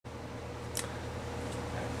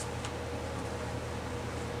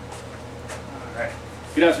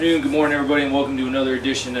Good afternoon, good morning everybody, and welcome to another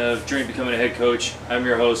edition of Journey Becoming a Head Coach. I'm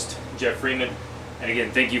your host, Jeff Freeman, and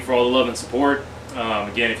again, thank you for all the love and support.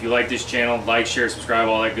 Again, if you like this channel, like, share, subscribe,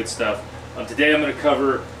 all that good stuff. Today I'm going to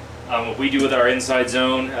cover what we do with our inside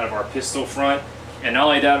zone out of our pistol front, and not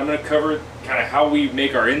only that, I'm going to cover kind of how we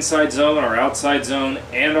make our inside zone, our outside zone,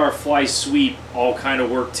 and our fly sweep all kind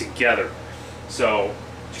of work together. So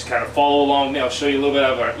just kind of follow along with me. I'll show you a little bit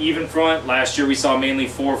of our even front. Last year we saw mainly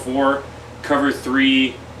 4-4. Cover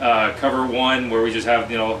 3, cover 1, where we just have,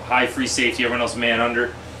 high free safety, everyone else man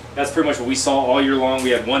under. That's pretty much what we saw all year long. We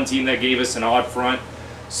had one team that gave us an odd front.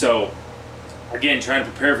 So again, trying to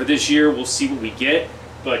prepare for this year, we'll see what we get,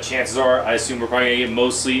 but chances are I assume we're probably going to get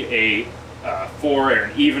mostly a 4 or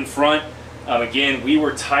an even front. Again, we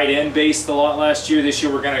were tight end based a lot last year. This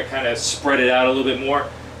year we're going to kind of spread it out a little bit more.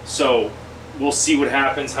 So we'll see what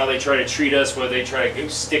happens, how they try to treat us, whether they try to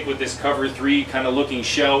stick with this cover 3 kind of looking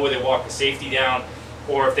shell where they walk the safety down,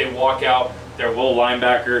 or if they walk out their will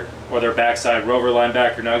linebacker or their backside rover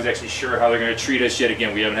linebacker. Not exactly sure how they're going to treat us yet.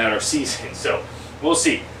 Again, we haven't had our season, so we'll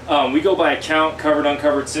see. We go by a count, covered,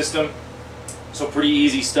 uncovered system, so pretty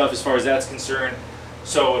easy stuff as far as that's concerned.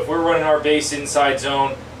 So if we're running our base inside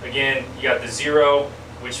zone, again, you got the 0,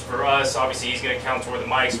 which for us, obviously he's going to count toward the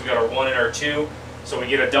mic, so we got our 1 and our 2. So we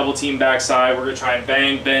get a double team backside. We're going to try and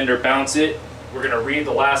bang, bend, or bounce it. We're going to read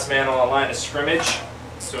the last man on the line of scrimmage.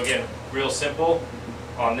 So again, real simple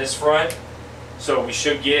on this front. So we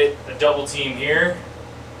should get a double team here.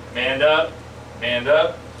 Manned up, manned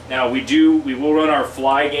up. Now we will run our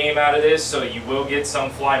fly game out of this, so you will get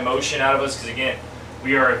some fly motion out of us, because again,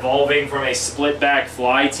 we are evolving from a split back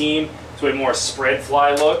fly team to a more spread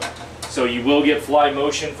fly look. So you will get fly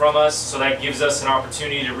motion from us, so that gives us an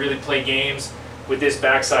opportunity to really play games with this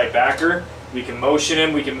backside backer. We can motion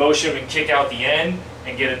him and kick out the end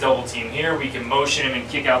and get a double team here. We can motion him and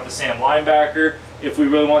kick out the Sam linebacker if we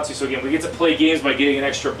really want to. So again, we get to play games by getting an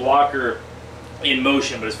extra blocker in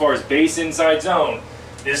motion. But as far as base inside zone,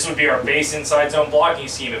 this would be our base inside zone blocking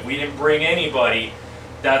scheme. If we didn't bring anybody,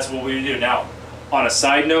 that's what we would do. Now, on a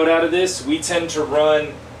side note out of this, we tend to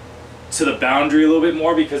run to the boundary a little bit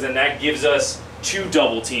more, because then that gives us 2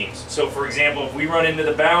 double teams. So for example, if we run into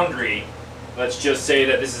the boundary, let's just say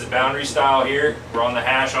that this is a boundary style here. We're on the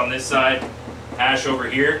hash on this side, hash over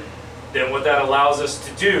here. Then what that allows us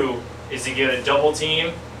to do is to get a double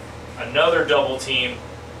team, another double team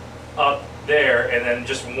up there, and then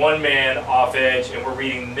just 1 man off edge, and we're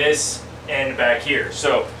reading this end back here.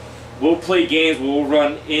 So we'll play games where we'll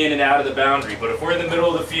run in and out of the boundary. But if we're in the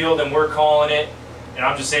middle of the field and we're calling it, and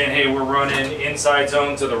I'm just saying, hey, we're running inside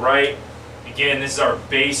zone to the right. Again, this is our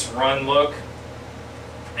base run look.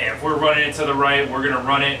 And if we're running it to the right, we're going to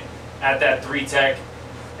run it at that 3 tech,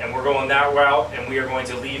 and we're going that route, and we are going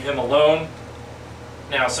to leave him alone.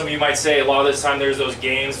 Now, some of you might say a lot of this time there's those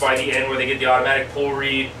games by the end where they get the automatic pull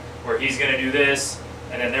read, where he's going to do this,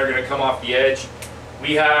 and then they're going to come off the edge.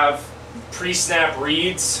 We have pre-snap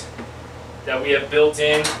reads that we have built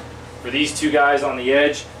in for these 2 guys on the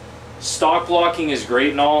edge. Stock blocking is great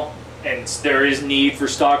and all, and there is need for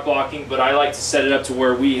stock blocking, but I like to set it up to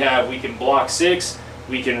where we can block 6,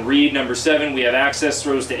 we can read number 7, we have access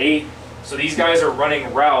throws to 8. So these guys are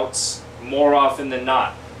running routes more often than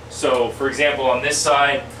not. So for example, on this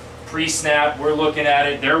side, pre-snap, we're looking at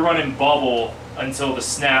it, they're running bubble until the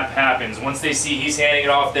snap happens. Once they see he's handing it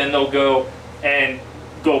off, then they'll go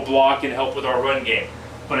block and help with our run game.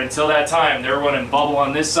 But until that time, they're running bubble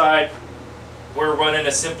on this side, we're running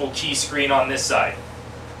a simple key screen on this side.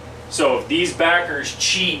 So if these backers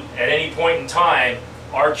cheat at any point in time,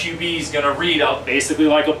 our QB is going to read up basically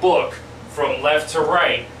like a book from left to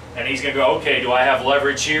right, and he's going to go, okay, do I have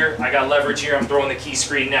leverage here? I got leverage here, I'm throwing the key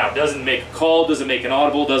screen now. Doesn't make a call, doesn't make an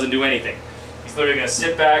audible, doesn't do anything. He's literally going to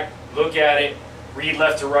sit back, look at it, read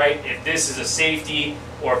left to right. If this is a safety,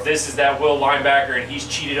 or if this is that will linebacker and he's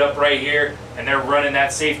cheated up right here and they're running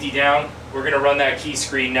that safety down, we're going to run that key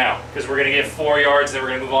screen now, because we're going to get 4 yards and then we're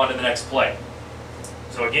going to move on to the next play.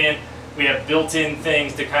 So again, we have built-in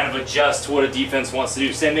things to kind of adjust to what a defense wants to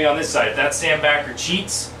do. Same thing on this side. If that Sam backer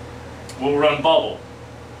cheats, we'll run bubble.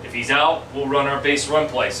 If he's out, we'll run our base run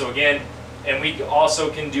play. So again, and we also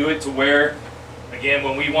can do it to where, again,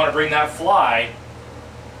 when we want to bring that fly,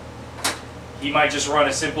 he might just run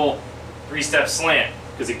a simple 3-step slant.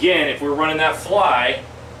 Because again, if we're running that fly,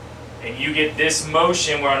 and you get this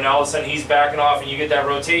motion where now all of a sudden he's backing off and you get that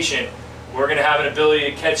rotation, we're going to have an ability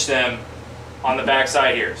to catch them on the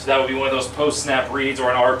backside here. So that would be one of those post-snap reads,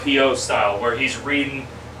 or an RPO style, where he's reading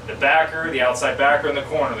the backer, the outside backer in the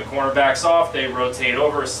corner. The corner backs off, they rotate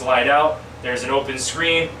over, slide out, there's an open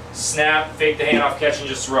screen, snap, fake the handoff catch, and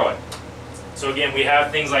just throw it. So again, we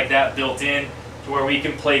have things like that built in to where we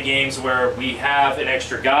can play games where we have an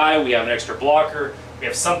extra guy, we have an extra blocker, we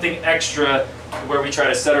have something extra where we try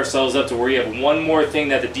to set ourselves up to where we have one more thing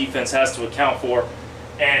that the defense has to account for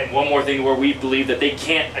and one more thing where we believe that they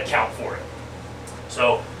can't account for it.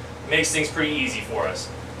 So it makes things pretty easy for us.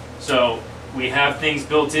 So we have things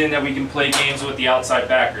built in that we can play games with the outside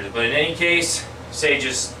backers. But in any case, say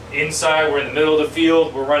just inside, we're in the middle of the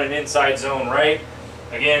field, we're running inside zone right.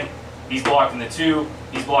 Again, he's blocking the 2,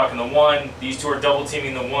 he's blocking the 1, these two are double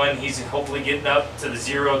teaming the 1, he's hopefully getting up to the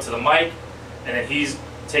 0 to the mic, and then he's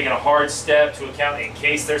taking a hard step to account in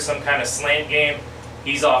case there's some kind of slant game,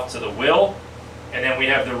 he's off to the will. And then we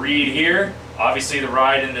have the read here, obviously the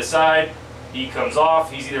ride in the side, he comes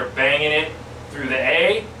off, he's either banging it through the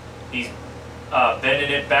A, he's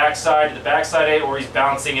bending it backside to the backside A, or he's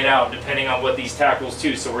bouncing it out depending on what these tackles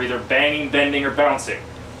do. So we're either banging, bending, or bouncing.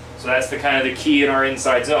 So that's the kind of the key in our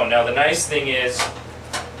inside zone. Now the nice thing is,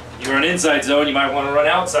 you run inside zone, you might want to run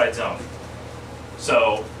outside zone.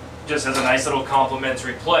 So just as a nice little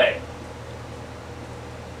complementary play.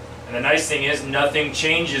 And the nice thing is nothing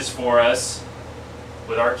changes for us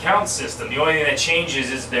with our count system. The only thing that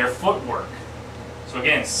changes is their footwork. So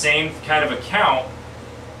again, same kind of account.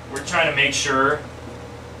 We're trying to make sure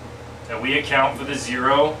that we account for the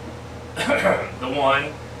 0, the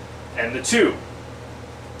 1, and the 2.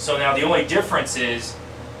 So now the only difference is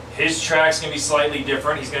his track's going to be slightly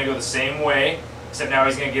different. He's going to go the same way, except now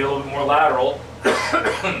he's going to get a little bit more lateral.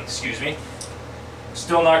 Excuse me.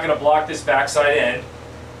 Still not going to block this backside end,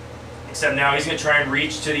 except now he's going to try and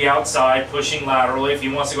reach to the outside, pushing laterally. If he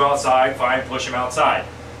wants to go outside, fine, push him outside.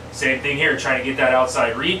 Same thing here, trying to get that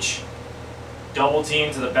outside reach. Double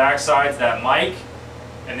team to the backside to that mic,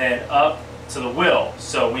 and then up to the will.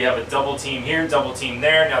 So we have a double team here, double team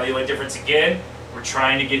there. Now the only difference again, we're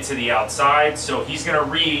trying to get to the outside, so he's going to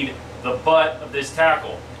read the butt of this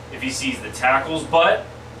tackle. If he sees the tackle's butt,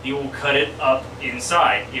 he will cut it up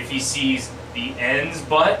inside. If he sees the end's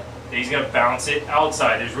butt, then he's going to bounce it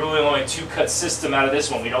outside. There's really only a 2-cut system out of this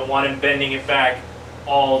one. We don't want him bending it back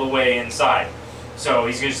all the way inside. So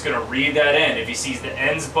he's just going to read that end. If he sees the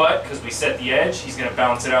end's butt, because we set the edge, he's going to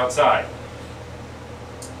bounce it outside.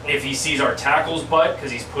 If he sees our tackle's butt,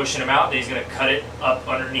 because he's pushing him out, then he's going to cut it up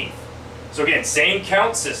underneath. So again, same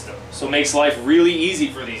count system. So it makes life really easy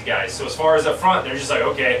for these guys. So as far as up front, they're just like,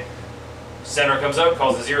 okay, center comes up,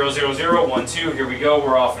 calls the 0, 0, 0, 1, 2, here we go,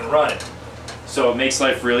 we're off and running. So it makes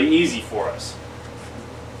life really easy for us.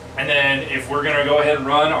 And then if we're going to go ahead and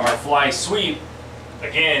run our fly sweep,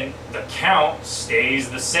 again, the count stays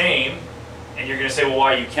the same. And you're going to say, well,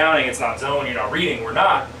 why are you counting? It's not zone, you're not reading. We're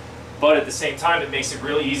not. But at the same time, it makes it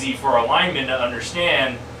really easy for our linemen to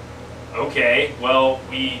understand, okay, well,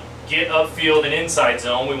 we get upfield and inside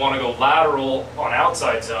zone. We want to go lateral on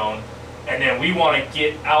outside zone. And then we want to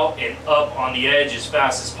get out and up on the edge as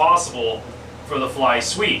fast as possible for the fly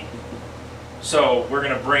sweep. So we're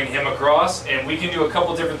going to bring him across, and we can do a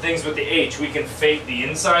couple different things with the H. We can fake the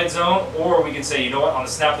inside zone, or we can say, you know what, on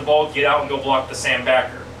the snap of the ball, get out and go block the Sam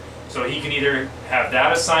backer. So he can either have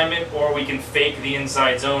that assignment, or we can fake the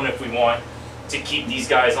inside zone if we want to keep these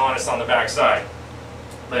guys honest on the backside.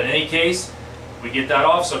 But in any case, we get that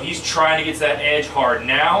off. So he's trying to get to that edge hard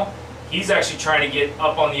now. He's actually trying to get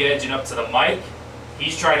up on the edge and up to the mic.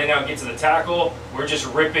 He's trying to now get to the tackle. We're just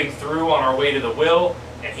ripping through on our way to the will,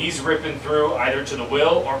 and he's ripping through either to the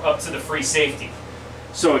will or up to the free safety.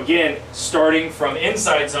 So again, starting from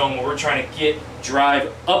inside zone where we're trying to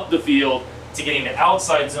drive up the field to getting to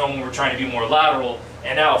outside zone where we're trying to be more lateral,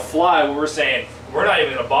 and now fly where we're saying we're not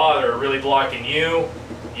even going to bother really blocking you,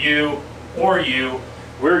 or you.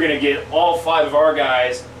 We're going to get all 5 of our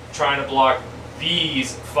guys trying to block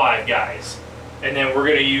these 5 guys. And then we're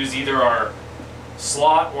going to use either our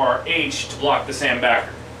slot or our H to block the Sam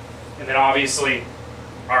backer. And then obviously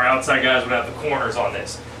our outside guys would have the corners on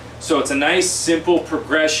this. So it's a nice simple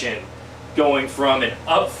progression going from an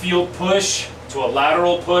upfield push to a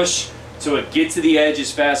lateral push to a get to the edge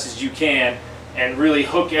as fast as you can and really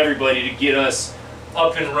hook everybody to get us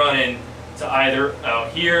up and running to either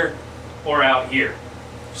out here or out here.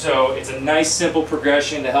 So it's a nice simple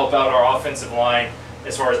progression to help out our offensive line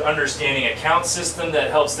as far as understanding a count system that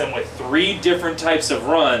helps them with 3 different types of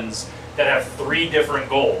runs that have 3 different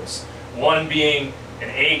goals. One being an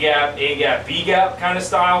A-gap, B gap kind of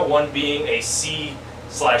style, one being a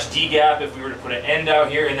C/D gap if we were to put an end out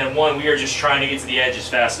here, and then one we are just trying to get to the edge as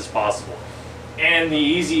fast as possible. And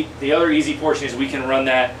the other easy portion is we can run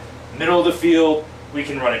that middle of the field, we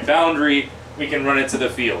can run it boundary, we can run it to the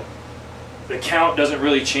field. The count doesn't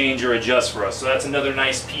really change or adjust for us, so that's another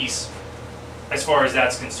nice piece as far as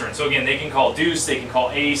that's concerned. So again, they can call deuce, they can call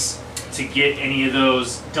ace, to get any of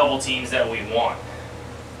those double teams that we want.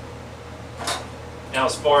 Now,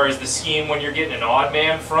 as far as the scheme when you're getting an odd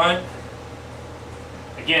man front,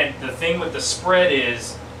 again, the thing with the spread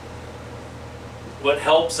is what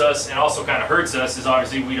helps us and also kind of hurts us is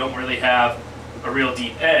obviously we don't really have a real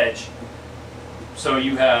deep edge. So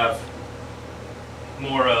you have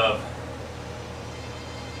more of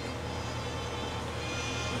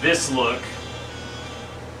this look,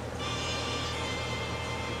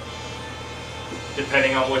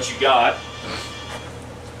 depending on what you got.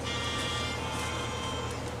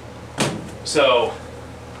 So,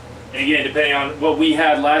 and again, depending on what we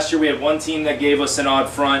had last year, we had one team that gave us an odd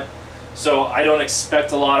front. So I don't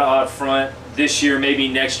expect a lot of odd front this year, maybe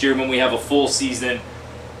next year when we have a full season.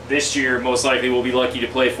 This year, most likely, we'll be lucky to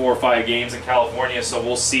play 4 or 5 games in California, so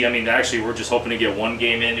we'll see. I mean, actually, we're just hoping to get 1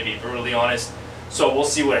 game in, to be brutally honest. So we'll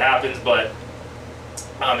see what happens, but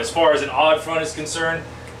as far as an odd front is concerned,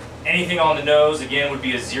 anything on the nose, again, would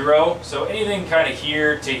be a 0. So anything kind of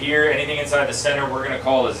here to here, anything inside the center, we're going to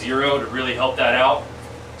call a 0 to really help that out.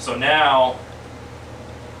 So now,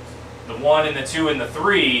 the 1 and the 2 and the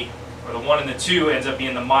 3, or the 1 and the 2 ends up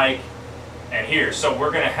being the mic and here. So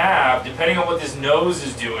we're going to have, depending on what this nose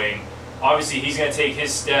is doing, obviously he's going to take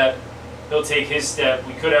his step, he'll take his step.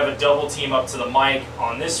 We could have a double team up to the mic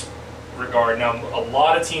on this regard. Now, a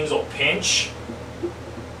lot of teams will pinch,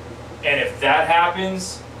 and if that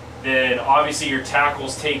happens, then obviously your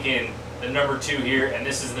tackle's taking the number 2 here, and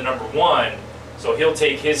this is the number 1. So he'll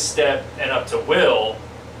take his step and up to Will.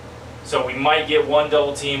 So we might get 1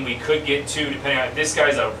 double team, we could get 2, depending on if this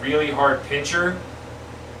guy's a really hard pincher.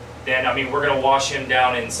 Then, I mean, we're going to wash him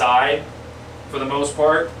down inside for the most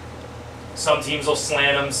part. Some teams will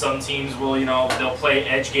slant him, some teams will, you know, they'll play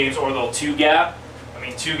edge games or they'll 2-gap. I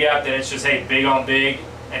mean, 2-gap, then it's just, hey, big on big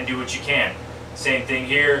and do what you can. Same thing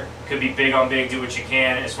here, could be big on big, do what you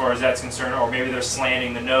can as far as that's concerned, or maybe they're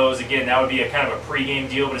slanting the nose. Again, that would be a kind of a pregame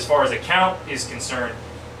deal, but as far as a count is concerned,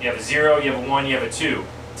 you have a 0, you have a 1, you have a 2.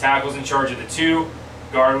 Tackle's in charge of the 2,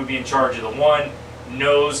 guard would be in charge of the 1.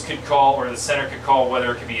 Nose could call, or the center could call,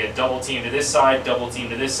 whether it could be a double team to this side, double team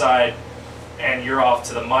to this side, and you're off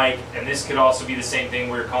to the mic. And this could also be the same thing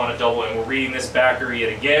we're calling a double, and we're reading this backer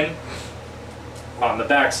yet again on the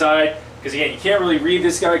back side. Because again, you can't really read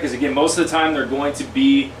this guy, because again, most of the time they're going to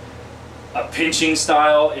be a pinching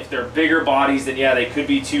style. If they're bigger bodies, then yeah, they could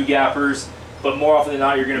be 2-gappers, but more often than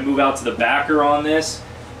not, you're going to move out to the backer on this.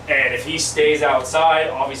 And if he stays outside,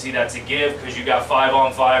 obviously that's a give, because you got 5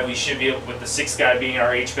 on 5. We should be able, with the 6th guy being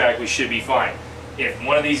our H-back, we should be fine. If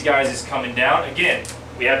one of these guys is coming down, again,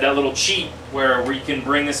 we have that little cheat where we can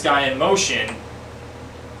bring this guy in motion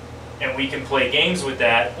and we can play games with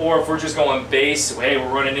that. Or if we're just going base, hey,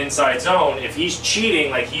 we're running inside zone, if he's cheating,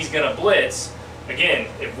 like he's going to blitz, again,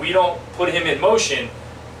 if we don't put him in motion,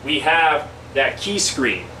 we have that key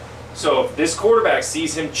screen. So if this quarterback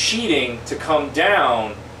sees him cheating to come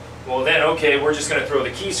down, well then, okay, we're just going to throw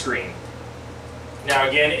the key screen. Now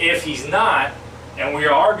again, if he's not, and we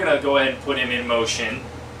are going to go ahead and put him in motion,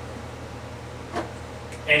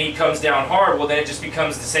 and he comes down hard, well then it just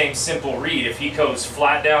becomes the same simple read. If he goes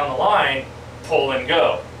flat down the line, pull and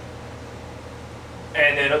go.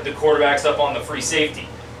 And then the quarterback's up on the free safety.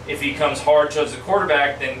 If he comes hard towards the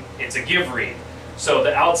quarterback, then it's a give read. So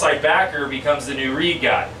the outside backer becomes the new read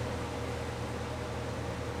guy.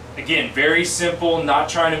 Again, very simple, not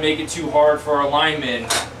trying to make it too hard for our linemen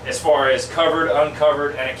as far as covered,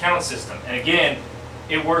 uncovered, and a count system. And again,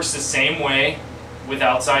 it works the same way with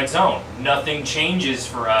outside zone. Nothing changes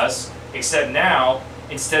for us, except now,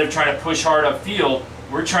 instead of trying to push hard upfield,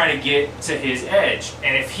 we're trying to get to his edge.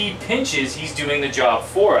 And if he pinches, he's doing the job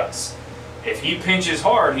for us. If he pinches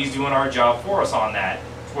hard, he's doing our job for us on that,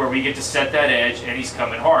 where we get to set that edge and he's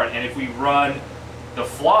coming hard. And if we run the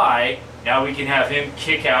fly, now we can have him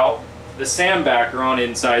kick out the Sam backer on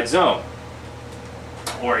inside zone.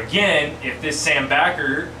 Or again, if this Sam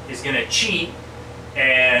backer is going to cheat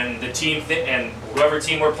and the team and whoever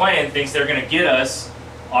team we're playing thinks they're going to get us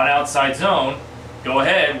on outside zone, go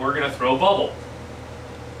ahead, we're going to throw bubble.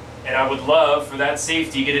 And I would love for that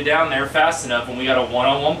safety get it down there fast enough when we got a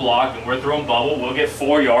one-on-one block and we're throwing bubble, we'll get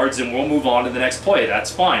 4 yards and we'll move on to the next play.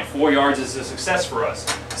 That's fine. 4 yards is a success for us.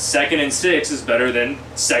 2nd and 6 is better than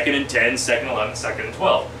 2nd and 10, 2nd and 11, 2nd and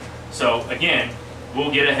 12. So again,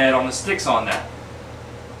 we'll get ahead on the sticks on that.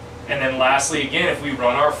 And then lastly, again, if we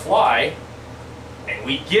run our fly and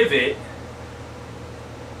we give it,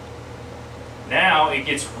 now it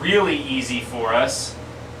gets really easy for us.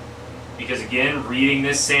 Because again, reading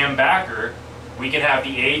this Sam backer, we can have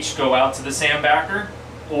the H go out to the Sam backer,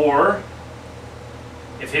 or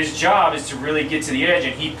if his job is to really get to the edge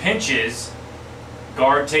and he pinches,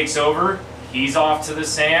 Guard takes over, he's off to the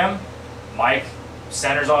Sam, Mike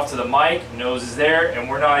centers off to the Mike, nose is there, and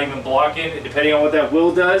we're not even blocking. Depending on what that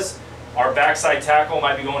Will does, our backside tackle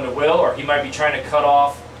might be going to Will, or he might be trying to cut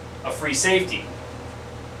off a free safety.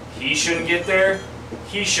 He shouldn't get there,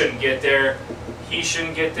 he shouldn't get there, he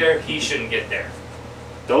shouldn't get there, he shouldn't get there.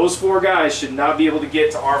 Those 4 guys should not be able to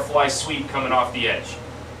get to our fly sweep coming off the edge.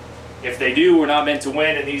 If they do, we're not meant to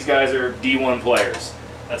win, and these guys are D1 players.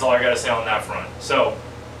 That's all I got to say on that front. So,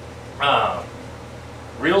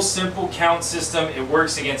 real simple count system. It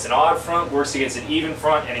works against an odd front, works against an even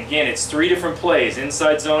front, and again, it's 3 different plays: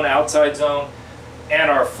 inside zone, outside zone, and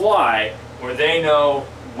our fly, where they know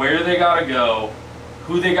where they got to go,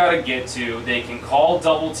 who they got to get to. They can call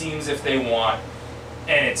double teams if they want,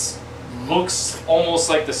 and it looks almost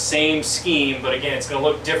like the same scheme, but again, it's going to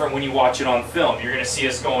look different when you watch it on film. You're going to see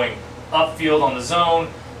us going upfield on the zone,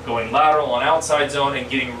 going lateral on outside zone, and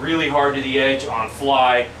getting really hard to the edge on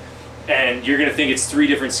fly. And you're going to think it's 3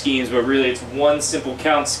 different schemes, but really it's one simple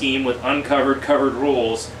count scheme with uncovered, covered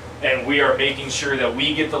rules. And we are making sure that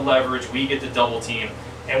we get the leverage, we get the double team,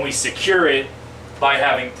 and we secure it by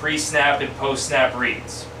having pre-snap and post-snap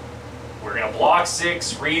reads. We're going to block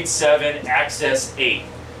 6, read 7, access 8.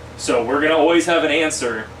 So we're going to always have an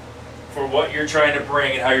answer for what you're trying to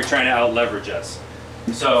bring and how you're trying to out-leverage us.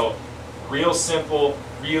 So real simple,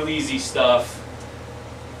 real easy stuff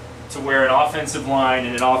to where an offensive line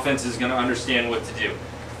and an offense is going to understand what to do.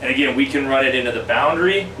 And again, we can run it into the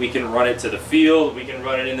boundary, we can run it to the field, we can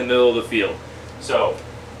run it in the middle of the field. So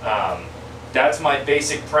that's my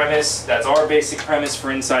basic premise. That's our basic premise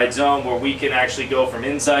for inside zone, where we can actually go from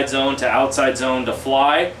inside zone to outside zone to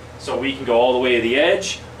fly. So we can go all the way to the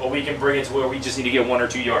edge, or we can bring it to where we just need to get 1 or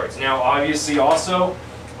 2 yards. Now, obviously, also,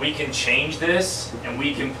 we can change this, and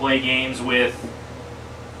we can play games with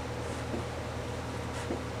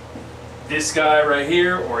this guy right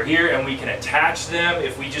here or here, and we can attach them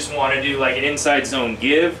if we just want to do like an inside zone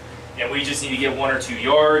give, and we just need to get 1 or 2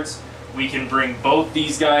 yards. We can bring both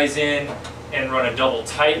these guys in and run a double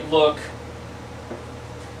tight look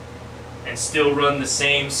and still run the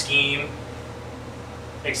same scheme,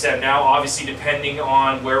 except now obviously depending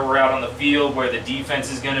on where we're out on the field, where the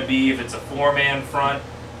defense is going to be. If it's a 4-man front,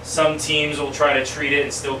 some teams will try to treat it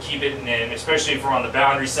and still keep it, and especially if we're on the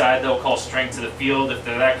boundary side, they'll call strength to the field if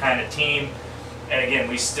they're that kind of team. And again,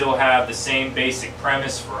 we still have the same basic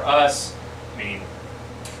premise for us. I mean,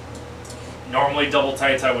 normally double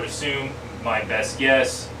tights, I would assume, my best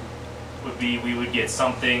guess would be we would get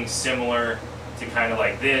something similar to kind of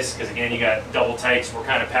like this, because again, you got double tights, we're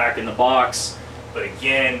kind of packing the box. But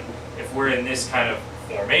again, if we're in this kind of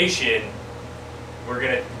formation, we're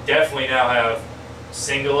going to definitely now have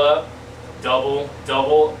single up, double,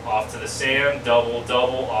 double, off to the Sam, double,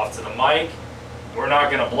 double, off to the Mike. We're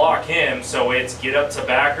not going to block him, so it's get up to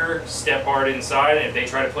backer, step hard inside, and if they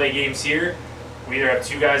try to play games here, we either have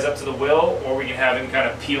 2 guys up to the Will, or we can have him kind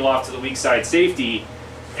of peel off to the weak side safety,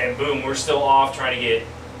 and boom, we're still off trying to get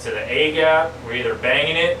to the A gap. We're either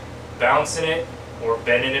banging it, bouncing it, or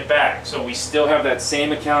bending it back. So we still have that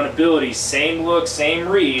same accountability, same look, same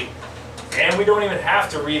read, and we don't even have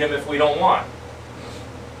to read him if we don't want.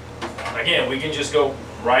 Again, we can just go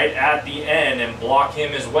right at the end and block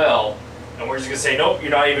him as well, and we're just going to say, nope,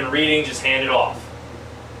 you're not even reading, just hand it off.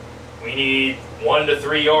 We need 1 to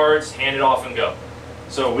 3 yards, hand it off and go.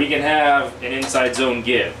 So we can have an inside zone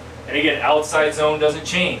give. And again, outside zone doesn't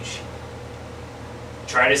change.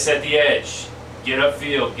 Try to set the edge. Get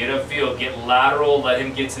upfield, get lateral, let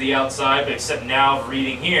him get to the outside, but except now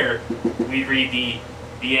reading here, we read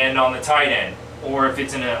the end on the tight end. Or if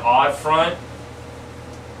it's in an odd front,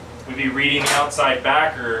 we'd be reading the outside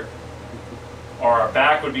backer, or our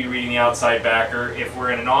back would be reading the outside backer if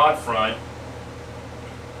we're in an odd front.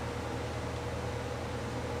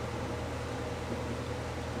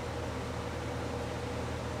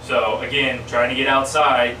 So again, trying to get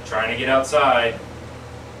outside.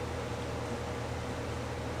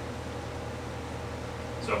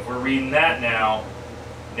 So if we're reading that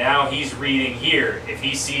now he's reading here. If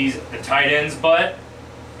he sees the tight end's butt,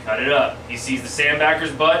 cut it up. He sees the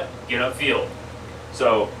sandbacker's butt, get upfield.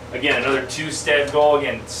 So again, another 2-step goal.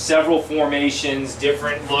 Again, several formations,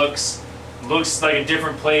 different looks. Looks like a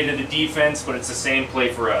different play to the defense, but it's the same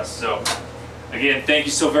play for us. So again, thank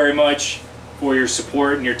you so very much for your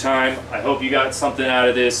support and your time. I hope you got something out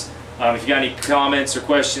of this. If you got any comments or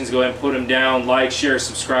questions, go ahead and put them down. Like, share,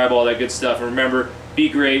 subscribe, all that good stuff. And remember, be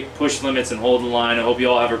great, push limits, and hold the line. I hope you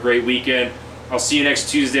all have a great weekend. I'll see you next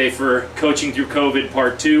Tuesday for Coaching Through COVID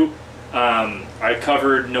Part 2. I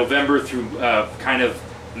covered November through kind of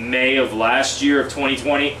May of last year of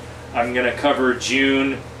 2020. I'm going to cover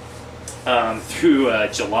June through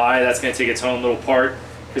July. That's going to take its own little part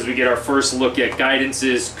because we get our first look at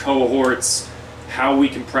guidances, cohorts, how we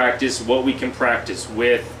can practice, what we can practice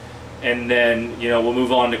with, and then we'll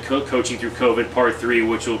move on to coaching through COVID part 3,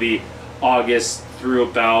 which will be August through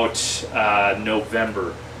about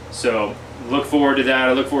November. So look forward to that.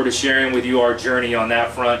 I look forward to sharing with you our journey on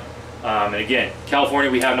that front. And again, California,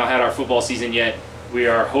 we have not had our football season yet. We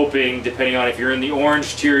are hoping, depending on if you're in the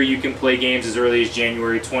orange tier, you can play games as early as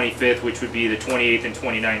January 25th, which would be the 28th and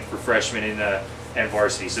 29th for freshmen and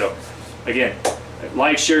varsity. So again,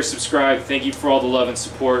 like, share, subscribe. Thank you for all the love and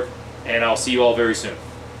support, and I'll see you all very soon.